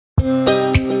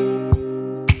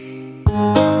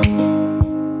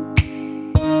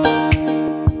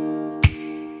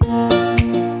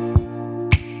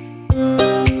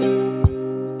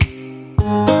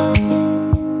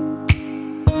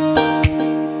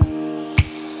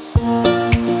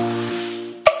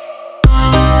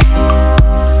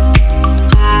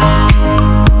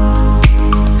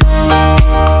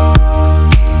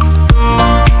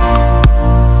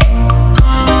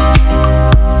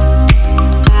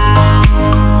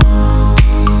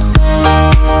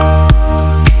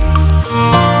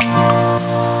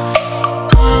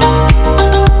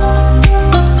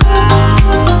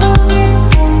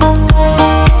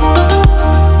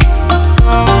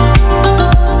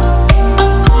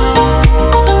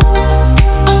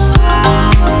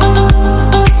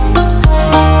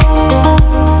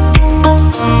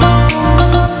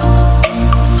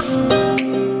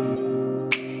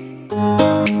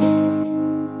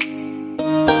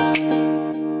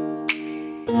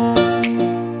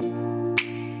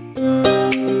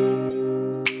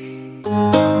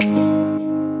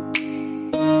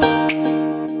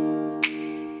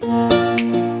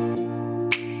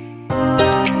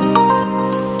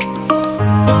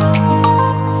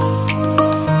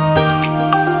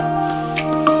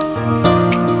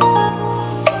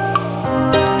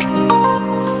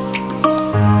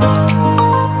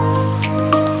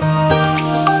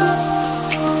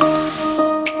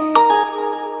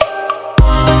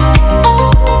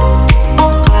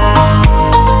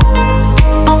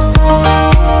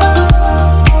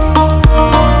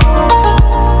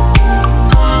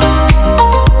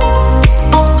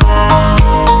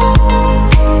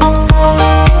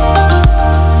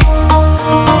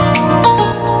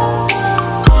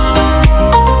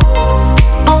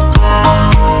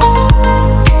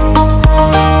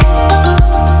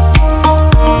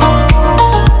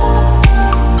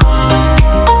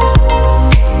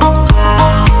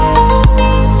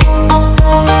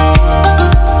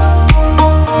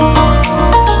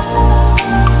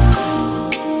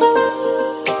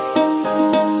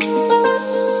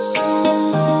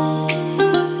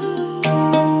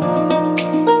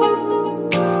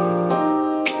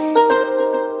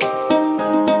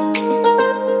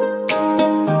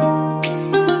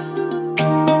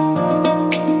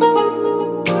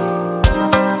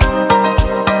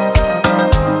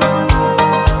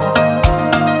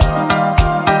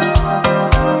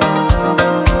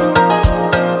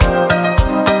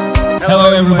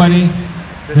everybody.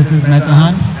 This is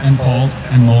Metahan and Paul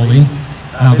and Molly.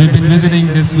 We've been visiting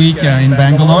this week in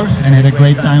Bangalore and had a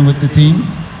great time with the team.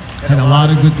 Had a lot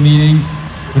of good meetings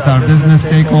with our business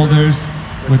stakeholders,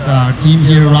 with our team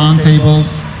here roundtables,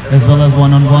 as well as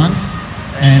one-on-ones.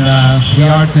 And we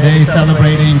are today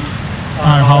celebrating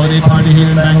our holiday party here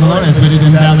in Bangalore, as we did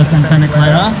in Dallas and Santa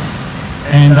Clara.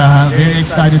 And very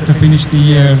excited to finish the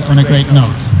year on a great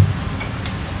note.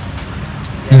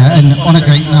 Yeah, and on a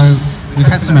great note, we've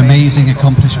had some amazing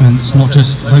accomplishments, not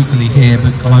just locally here,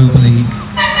 but globally.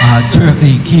 Two of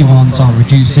the key ones are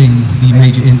reducing the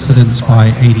major incidents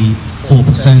by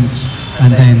 84%,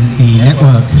 and then the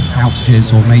network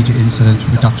outages or major incidents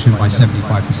reduction by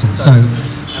 75%. So,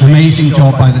 amazing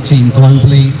job by the team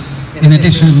globally. In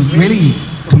addition, really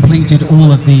completed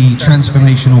all of the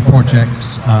transformational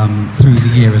projects through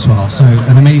the year as well. So,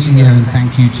 an amazing year, and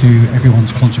thank you to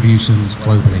everyone's contributions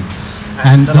globally.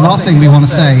 And the last thing we want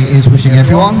to say is wishing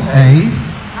everyone a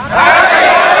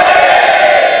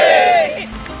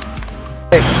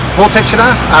Paul Techner,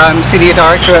 I'm Senior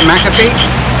Director at Mcafee.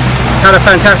 Had a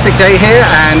fantastic day here,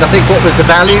 and I think what was the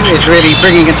value is really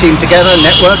bringing a team together,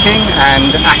 networking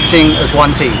and acting as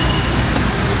one team.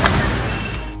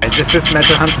 This is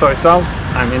Metahan Soysal.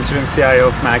 I'm interim CIO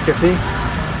of Mcafee.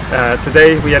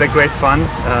 Today we had a great fun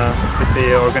with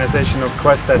the organization of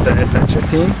Quest at the Adventure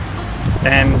team.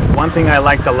 And one thing I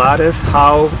liked a lot is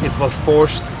how it was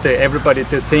forced to everybody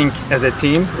to think as a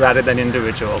team rather than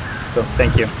individual. So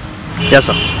thank you. Yes,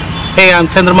 sir. Hey, I'm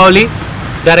Chandramouli,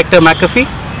 Director Mcafee.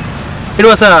 It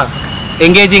was a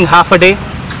engaging half a day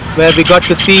where we got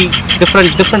to see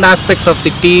different aspects of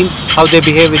the team, how they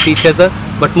behave with each other,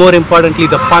 but more importantly,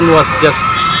 the fun was just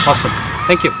awesome.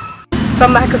 Thank you.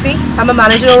 From Mcafee, I'm a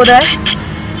manager over there.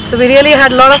 So we really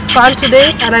had a lot of fun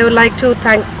today, and I would like to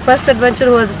thank Quest Adventure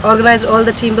who has organized all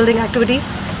the team building activities,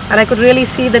 and I could really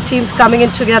see the teams coming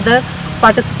in together,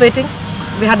 participating.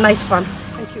 We had nice fun.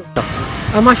 Thank you.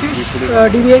 I'm Ashish,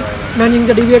 DBA, managing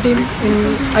the DBA team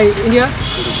in India.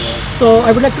 So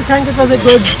I would like to thank it was a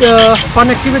good fun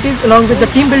activities along with the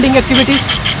team building activities.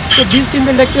 So these team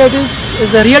building activities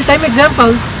is a real-time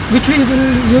examples which we will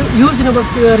use in our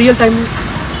real-time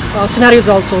scenarios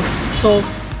also. So